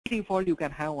default, you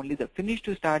can have only the finish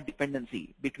to start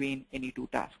dependency between any two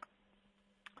tasks.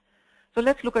 So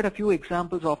let's look at a few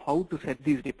examples of how to set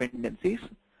these dependencies.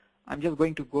 I'm just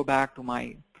going to go back to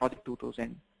my project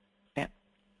 2010.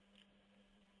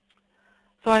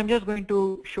 So I'm just going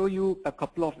to show you a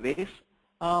couple of ways.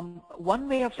 One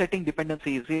way of setting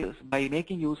dependencies is by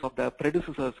making use of the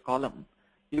predecessors column.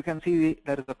 You can see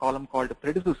there is a column called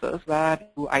predecessors where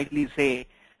you ideally say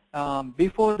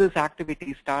before this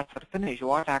activity starts or finish,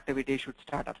 what activity should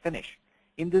start or finish.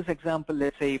 In this example,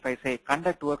 let's say if I say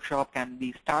conduct workshop can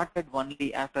be started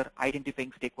only after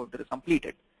identifying stakeholder is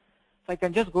completed. So I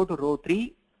can just go to row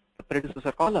 3, the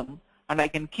predecessor column, and I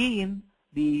can key in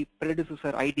the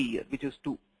predecessor ID here, which is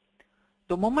 2.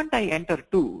 The moment I enter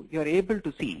 2, you are able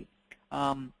to see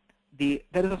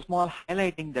there is a small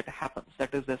highlighting that happens.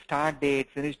 That is the start date,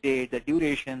 finish date, the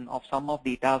duration of some of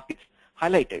the tasks is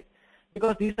highlighted,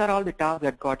 because these are all the tasks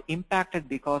that got impacted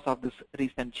because of this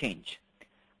recent change.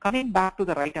 Coming back to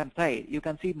the right hand side, you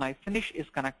can see my finish is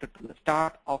connected to the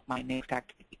start of my next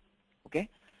activity. Okay,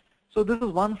 so this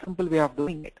is one simple way of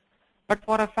doing it. But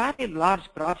for a fairly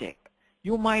large project,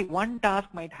 one task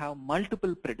might have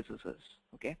multiple predecessors.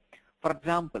 Okay, for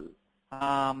example,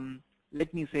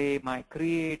 let me say my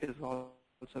create is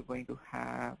also going to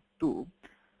have 2,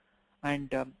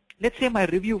 and let's say my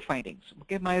review findings.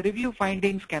 Okay, my review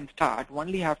findings can start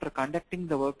only after conducting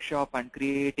the workshop and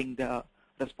creating the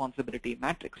responsibility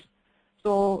matrix.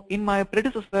 So in my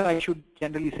predecessor, I should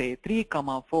generally say 3,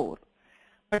 4,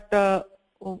 but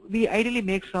we ideally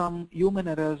make some human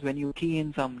errors when you key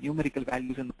in some numerical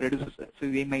values in the predecessor, so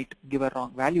we might give a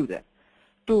wrong value there.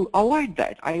 To avoid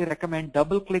that, I recommend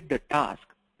double-click the task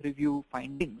review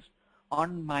findings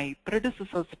on my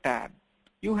predecessors tab.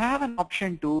 You have an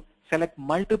option to select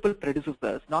multiple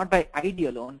predecessors, not by ID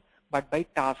alone, but by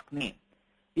task name.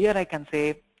 Here I can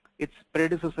say its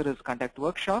predecessor is conduct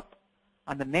workshop,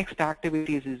 and the next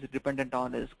activity is dependent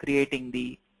on is creating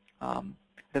the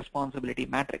responsibility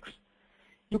matrix.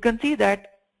 You can see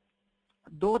that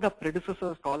though the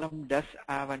predecessors column does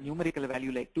have a numerical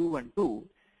value like 2 and 2,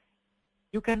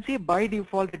 you can see by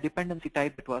default the dependency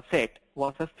type that was set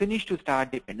was a finish to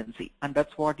start dependency, and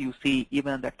that's what you see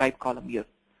even in the type column here.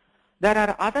 There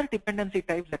are other dependency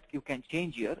types that you can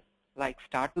change here, like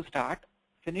start to start,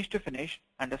 finish to finish,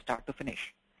 and a start to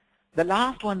finish. The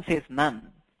last one says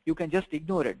none. You can just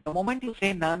ignore it. The moment you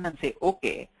say none and say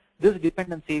OK, this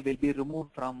dependency will be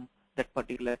removed from that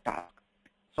particular task.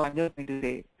 So I'm just going to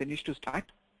say finish to start,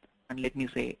 and let me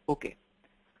say OK.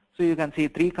 So you can see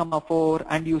 3, 4,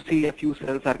 and you see a few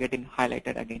cells are getting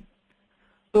highlighted again.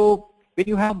 So when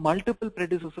you have multiple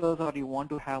predecessors, or you want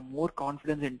to have more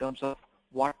confidence in terms of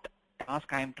what task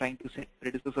I am trying to set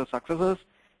predecessor successors,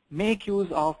 make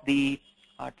use of the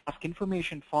task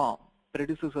information form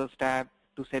predecessors tab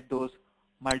to set those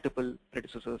multiple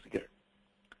predecessors here.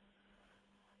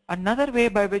 Another way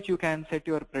by which you can set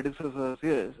your predecessors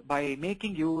is by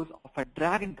making use of a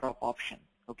drag and drop option.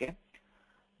 Okay,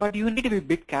 but you need to be a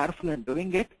bit careful in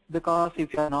doing it, because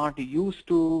if you are not used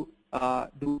to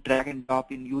do drag and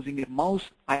drop in using your mouse,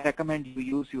 I recommend you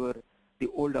use the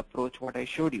old approach what I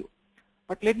showed you.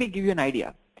 But let me give you an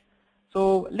idea.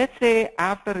 So let's say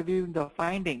after reviewing the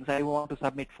findings, I want to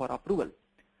submit for approval.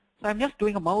 So I'm just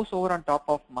doing a mouse over on top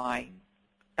of my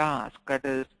task, that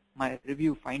is my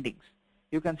review findings.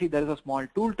 You can see there is a small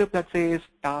tooltip that says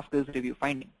task is review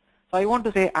finding. So I want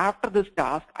to say after this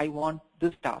task, I want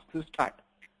this task to start.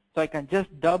 So I can just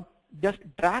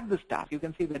drag this task. You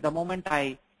can see that the moment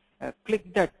I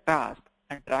click that task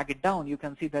and drag it down, you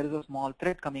can see there is a small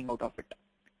thread coming out of it.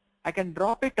 I can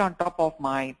drop it on top of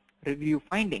my review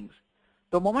findings.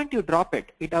 The moment you drop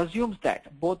it, it assumes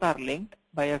that both are linked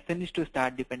by a finish to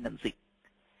start dependency.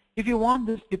 If you want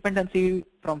this dependency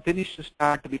from finish to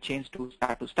start to be changed to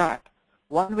start,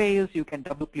 one way is you can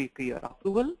double click your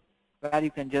approval, where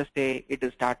you can just say it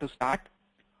is start to start.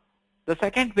 The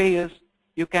second way is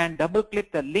you can double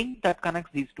click the link that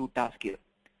connects these two tasks here.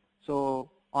 So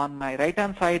on my right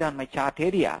hand side on my chart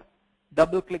area,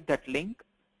 double click that link,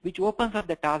 which opens up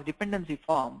the task dependency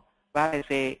form, where I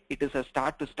say it is a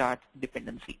start to start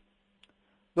dependency.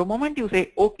 The moment you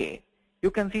say OK,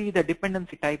 you can see the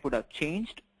dependency type would have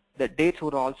changed, the dates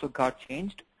would also got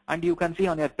changed, and you can see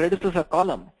on your predecessor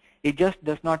column, it just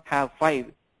does not have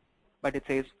 5, but it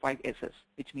says 5 S's,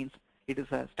 which means it is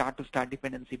a start to start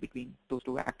dependency between those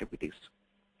two activities.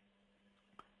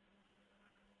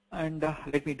 And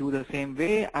let me do the same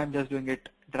way. I'm just doing it,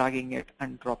 dragging it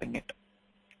and dropping it.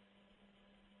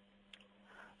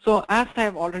 So as I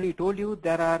have already told you,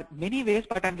 there are many ways,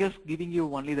 but I'm just giving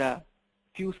you only the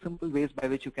few simple ways by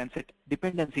which you can set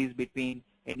dependencies between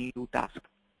any two tasks.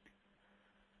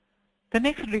 The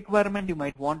next requirement you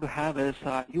might want to have is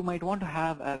you might want to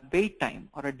have a wait time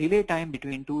or a delay time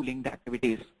between two linked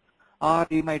activities, or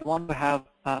you might want to have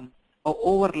an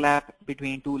overlap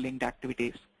between two linked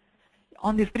activities.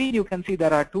 On the screen you can see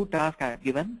there are two tasks I have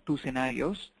given, two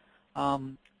scenarios.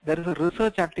 There is a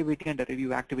research activity and a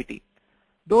review activity.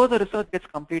 Though the research gets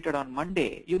completed on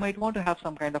Monday, you might want to have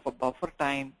some kind of a buffer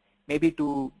time, maybe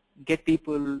to get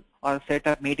people or set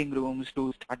up meeting rooms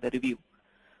to start the review.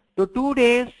 So 2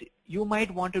 days you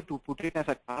might want to put it as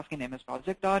a task in MS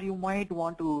Project, or you might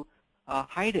want to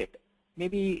hide it,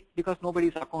 maybe because nobody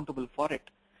is accountable for it.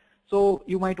 So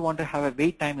you might want to have a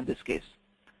wait time in this case.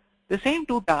 The same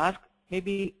two tasks,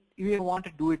 maybe you want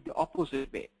to do it the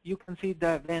opposite way. You can see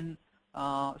that when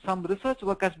some research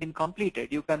work has been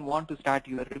completed, you can want to start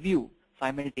your review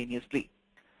simultaneously.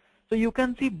 So you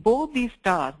can see both these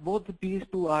tasks, both these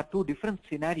two are two different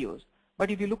scenarios. But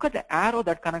if you look at the arrow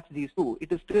that connects these two,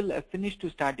 it is still a finish to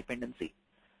start dependency.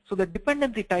 So the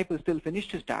dependency type is still finish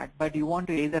to start, but you want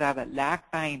to either have a lag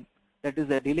time, that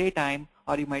is a delay time,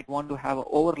 or you might want to have an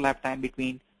overlap time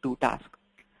between two tasks.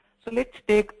 So let's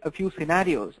take a few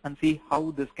scenarios and see how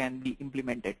this can be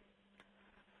implemented.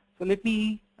 So let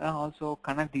me also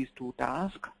connect these two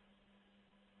tasks.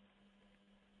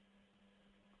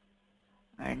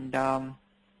 And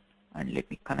let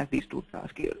me connect these two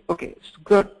tasks here. Okay, so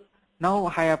good. Now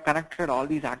I have connected all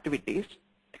these activities.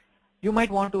 You might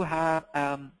want to have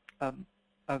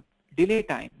a delay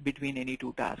time between any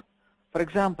two tasks. For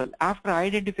example, after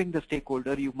identifying the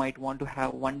stakeholder, you might want to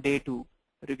have 1 day to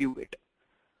review it.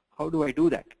 How do I do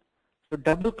that? So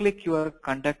double click your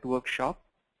conduct workshop.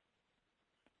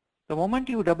 The moment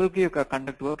you double click your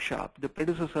conduct workshop, the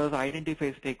predecessors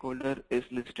identify stakeholder is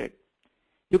listed.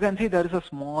 You can see there is a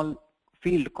small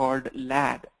field called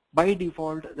lag. By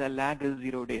default, the lag is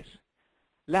 0 days.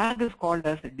 Lag is called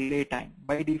as delay time.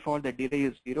 By default, the delay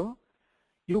is 0.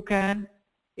 You can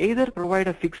either provide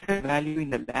a fixed value in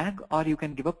the lag, or you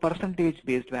can give a percentage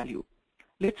based value.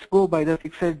 Let's go by the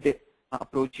fixed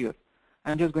approach here.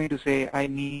 I'm just going to say I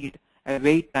need a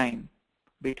wait time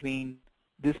between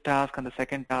this task and the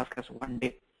second task as 1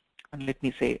 day. And let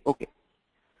me say OK.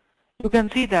 You can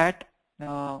see that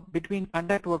between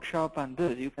conduct workshop and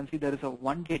this, you can see there is a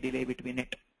 1 day delay between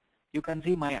it. You can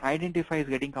see my identify is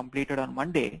getting completed on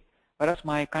Monday, whereas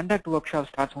my conduct workshop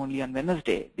starts only on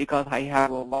Wednesday, because I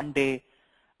have a 1 day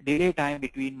delay time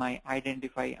between my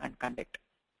identify and conduct.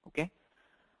 Okay.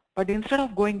 But instead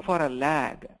of going for a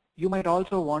lag, you might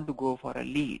also want to go for a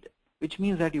lead, which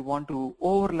means that you want to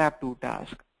overlap two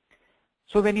tasks.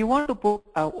 So when you want to put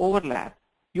an overlap,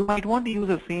 you might want to use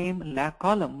the same lag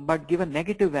column but give a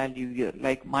negative value here,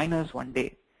 like -1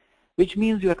 day, which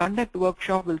means your conduct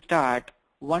workshop will start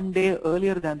 1 day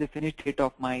earlier than the finish date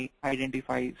of my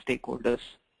identify stakeholders.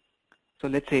 So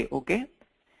let's say OK.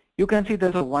 You can see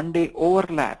there's a 1 day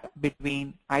overlap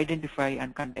between identify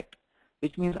and conduct,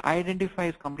 which means identify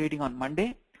is completing on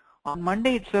Monday. On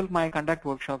Monday itself, my conduct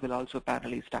workshop will also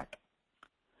parallelly start.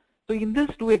 So in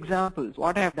these two examples,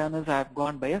 what I have done is I have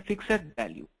gone by a fixed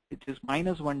value, which is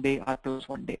 -1 day or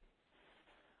 +1 day.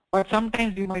 But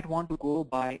sometimes you might want to go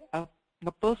by a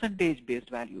percentage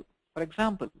based value. For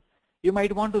example, you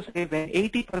might want to say when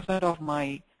 80% of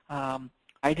my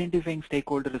identifying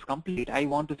stakeholder is complete, I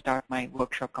want to start my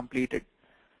workshop completed.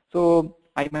 So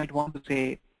I might want to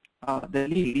say the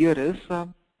lead here is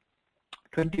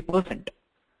 20%,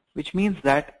 which means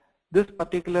that this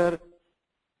particular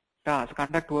task,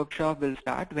 conduct workshop, will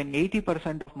start when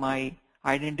 80% of my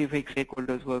identifying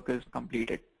stakeholders work is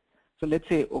completed. So let's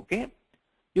say OK.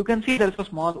 You can see there's a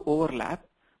small overlap,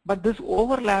 but this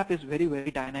overlap is very,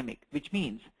 very dynamic, which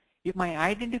means if my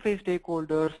identify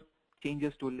stakeholders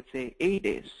changes to, let's say, 8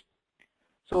 days,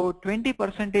 so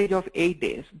 20% of 8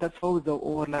 days, that's how the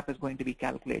overlap is going to be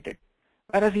calculated.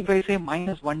 Whereas if I say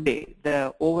 -1 day,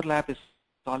 the overlap is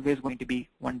always going to be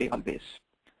 1 day always.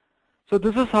 So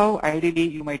this is how ideally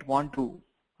you might want to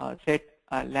set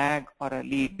a lag or a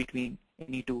lead between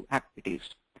any two activities.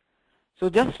 So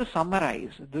just to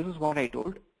summarize, this is what I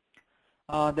told.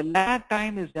 The lag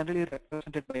time is generally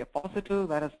represented by a positive,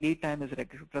 whereas lead time is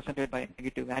represented by a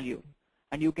negative value.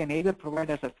 And you can either provide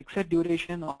as a fixed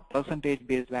duration or percentage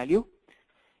based value.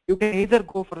 You can either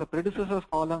go for the predecessors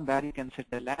column where you can set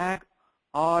the lag,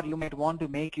 or you might want to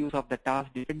make use of the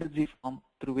task dependency form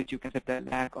through which you can set the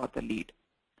lag or the lead.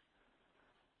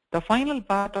 The final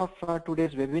part of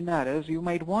today's webinar is you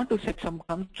might want to set some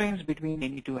constraints between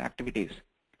any two activities.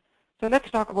 So let's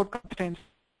talk about constraints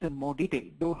in more detail,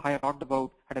 though I talked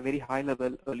about at a very high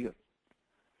level earlier.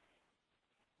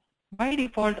 By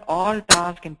default, all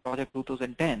tasks in project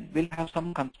 2010 will have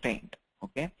some constraint.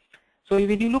 Okay, so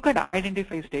when you look at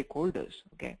identify stakeholders,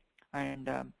 okay, and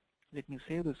let me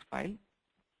save this file.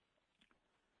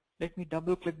 Let me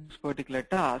double click this particular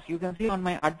task. You can see on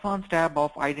my advanced tab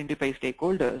of identify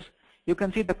stakeholders, you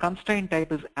can see the constraint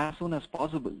type is as soon as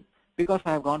possible because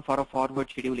I have gone for a forward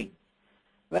scheduling.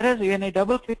 Whereas when I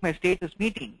double click my status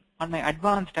meeting, on my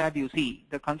advanced tab you see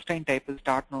the constraint type is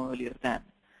start no earlier than,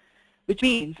 which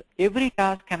means every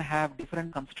task can have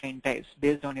different constraint types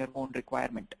based on your own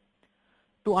requirement.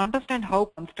 To understand how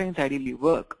constraints ideally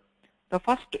work, the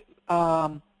first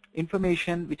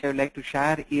information which I would like to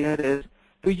share here is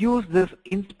to use this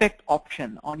inspect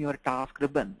option on your task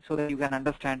ribbon so that you can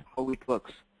understand how it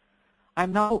works.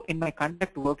 I'm now in my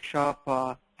conduct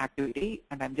workshop activity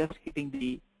and I'm just hitting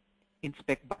the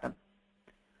inspect button.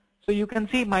 So you can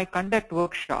see my conduct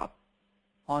workshop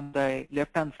on the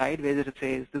left hand side where it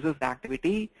says this is the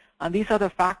activity and these are the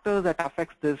factors that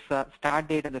affects this start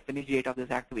date and the finish date of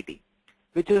this activity,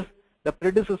 which is the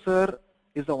predecessor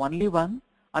is the only one,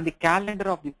 and the calendar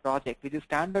of the project, which is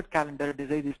standard calendar,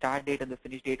 decides the start date and the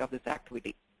finish date of this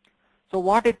activity. So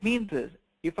what it means is,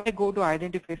 if I go to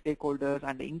identify stakeholders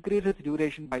and increase its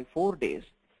duration by 4 days,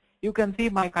 you can see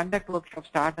my conduct workshop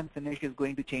start and finish is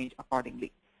going to change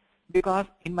accordingly. Because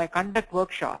in my conduct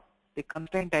workshop, the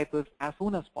constraint type is as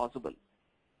soon as possible,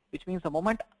 which means the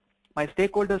moment my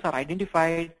stakeholders are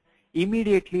identified,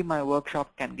 immediately my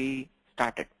workshop can be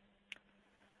started.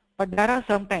 But there are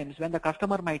some times when the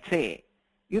customer might say,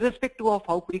 irrespective of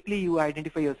how quickly you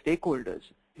identify your stakeholders,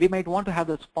 we might want to have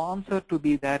the sponsor to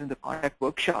be there in the conduct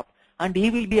workshop and he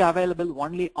will be available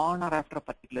only on or after a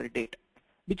particular date,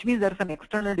 which means there is an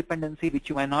external dependency which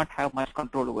you might not have much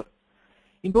control over.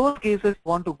 In those cases, you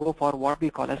want to go for what we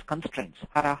call as constraints,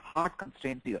 or a hard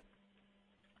constraints here.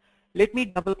 Let me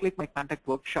double click my conduct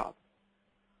workshop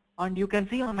and you can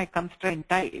see on my constraint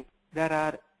type, there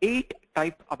are 8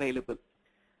 types available.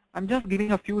 I'm just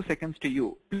giving a few seconds to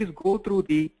you. Please go through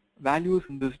the values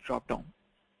in this drop down.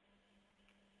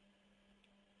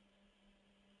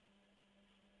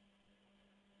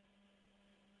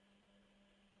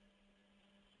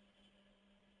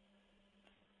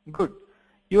 Good.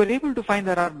 You are able to find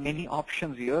there are many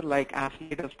options here like as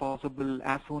late as possible,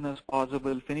 as soon as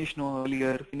possible, finish no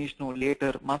earlier, finish no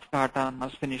later, must start on,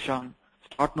 must finish on,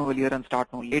 start no earlier and start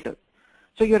no later.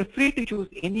 So you're free to choose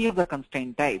any of the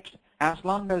constraint types as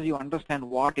long as you understand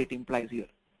what it implies here.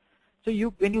 So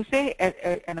when you say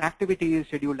an activity is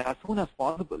scheduled as soon as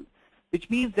possible, which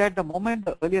means that the moment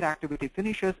the earlier activity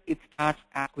finishes, it starts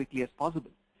as quickly as possible.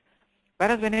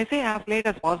 Whereas when I say as late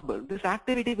as possible, this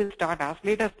activity will start as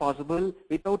late as possible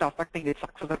without affecting its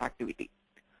successor activity.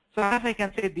 So as I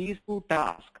can say, these two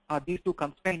tasks or these two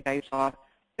constraint types are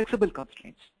flexible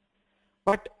constraints.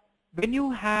 But when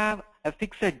you have a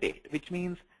fixed date, which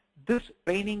means this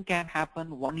training can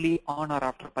happen only on or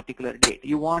after a particular date.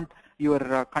 You want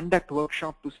your conduct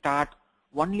workshop to start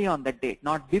only on that date,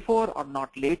 not before or not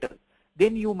later.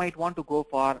 Then you might want to go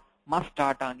for must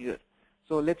start on here.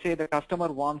 So let's say the customer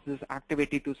wants this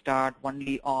activity to start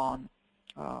only on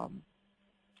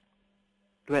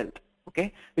 12th,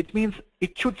 okay? Which means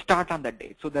it should start on that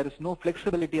date. So there is no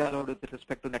flexibility allowed with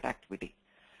respect to that activity.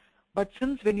 But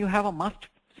since when you have a must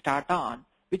start on,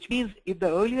 which means if the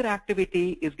earlier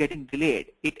activity is getting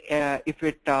delayed, if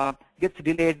it gets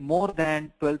delayed more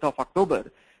than 12th of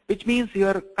October, which means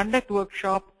your conduct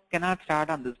workshop cannot start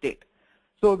on this date.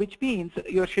 So which means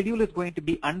your schedule is going to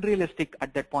be unrealistic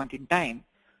at that point in time.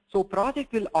 So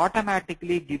project will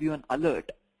automatically give you an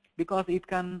alert because it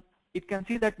can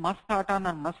see that must start on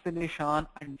and must finish on,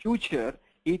 and in future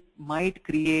it might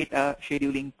create a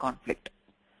scheduling conflict.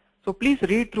 So please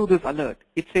read through this alert.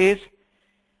 It says,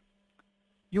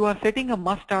 you are setting a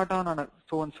must start on a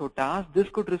so-and-so task. This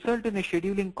could result in a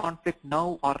scheduling conflict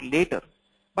now or later.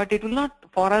 But it will not,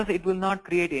 for us, it will not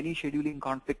create any scheduling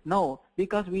conflict now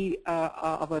because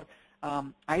our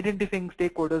identifying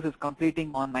stakeholders is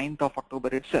completing on 9th of October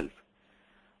itself.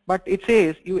 But it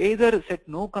says you either set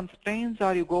no constraints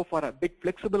or you go for a bit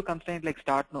flexible constraint like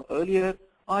start no earlier,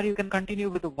 or you can continue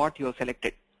with what you have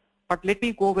selected. But let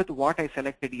me go with what I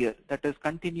selected here, that is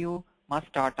continue must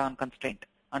start on constraint,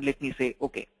 and let me say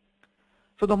OK.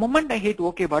 So the moment I hit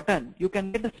OK button, you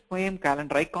can get the same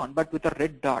calendar icon but with a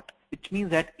red dot, which means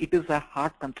that it is a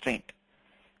hard constraint.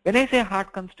 When I say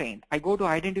hard constraint, I go to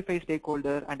identify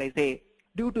stakeholder and I say,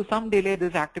 due to some delay,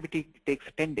 this activity takes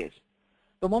 10 days.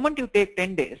 The moment you take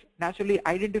 10 days, naturally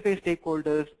identify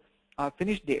stakeholders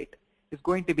finish date is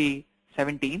going to be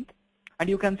 17th. And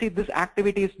you can see this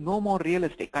activity is no more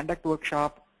realistic. Conduct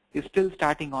workshop is still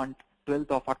starting on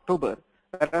 12th of October,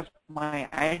 whereas my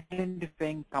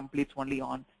identifying completes only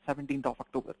on 17th of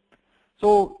October.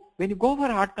 So when you go for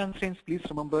hard constraints, please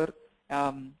remember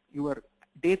your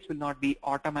dates will not be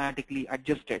automatically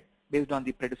adjusted based on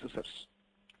the predecessors.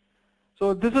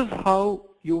 So this is how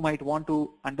you might want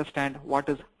to understand what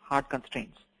is hard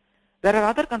constraints. There are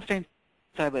other constraints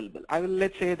available.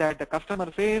 Let's say that the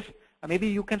customer says maybe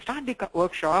you can start the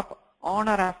workshop on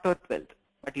or after 12th,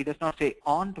 but he does not say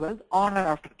on 12th, on or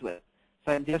after 12th.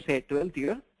 So I'll just say 12th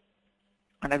here,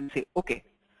 and I will say okay.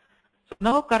 So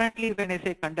now currently when I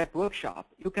say conduct workshop,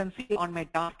 you can see on my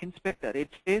task inspector it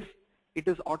says it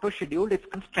is auto scheduled, it's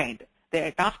constrained.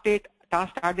 The task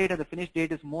start date and the finish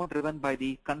date is more driven by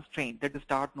the constraint, that is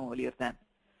start no earlier than.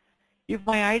 If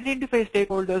my identify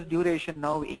stakeholders duration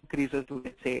now increases to,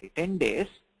 let's say, 10 days,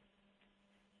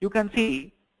 you can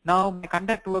see now my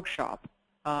conduct workshop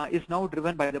is now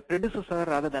driven by the predecessor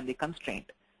rather than the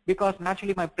constraint, because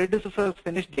naturally my predecessor's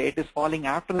finish date is falling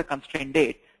after the constraint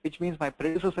date, which means my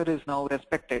predecessor is now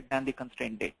respected than the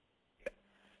constraint date.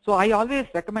 So I always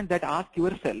recommend that ask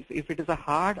yourself if it is a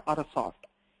hard or a soft.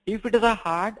 If it is a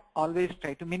hard, always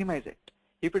try to minimize it.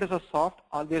 If it is a soft,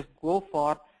 always go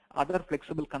for other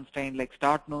flexible constraints like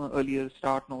start no earlier,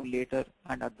 start no later,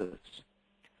 and others.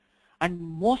 And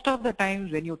most of the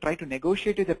times when you try to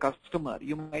negotiate with the customer,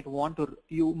 you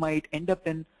might end up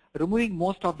in removing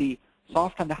most of the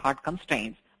soft and the hard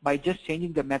constraints by just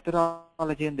changing the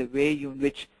methodology and the way in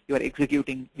which you are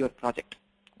executing your project.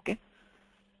 Okay.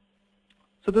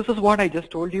 So this is what I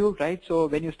just told you, right? So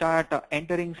when you start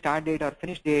entering start date or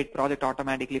finish date, project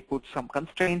automatically puts some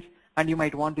constraints, and you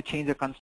might want to change the constraints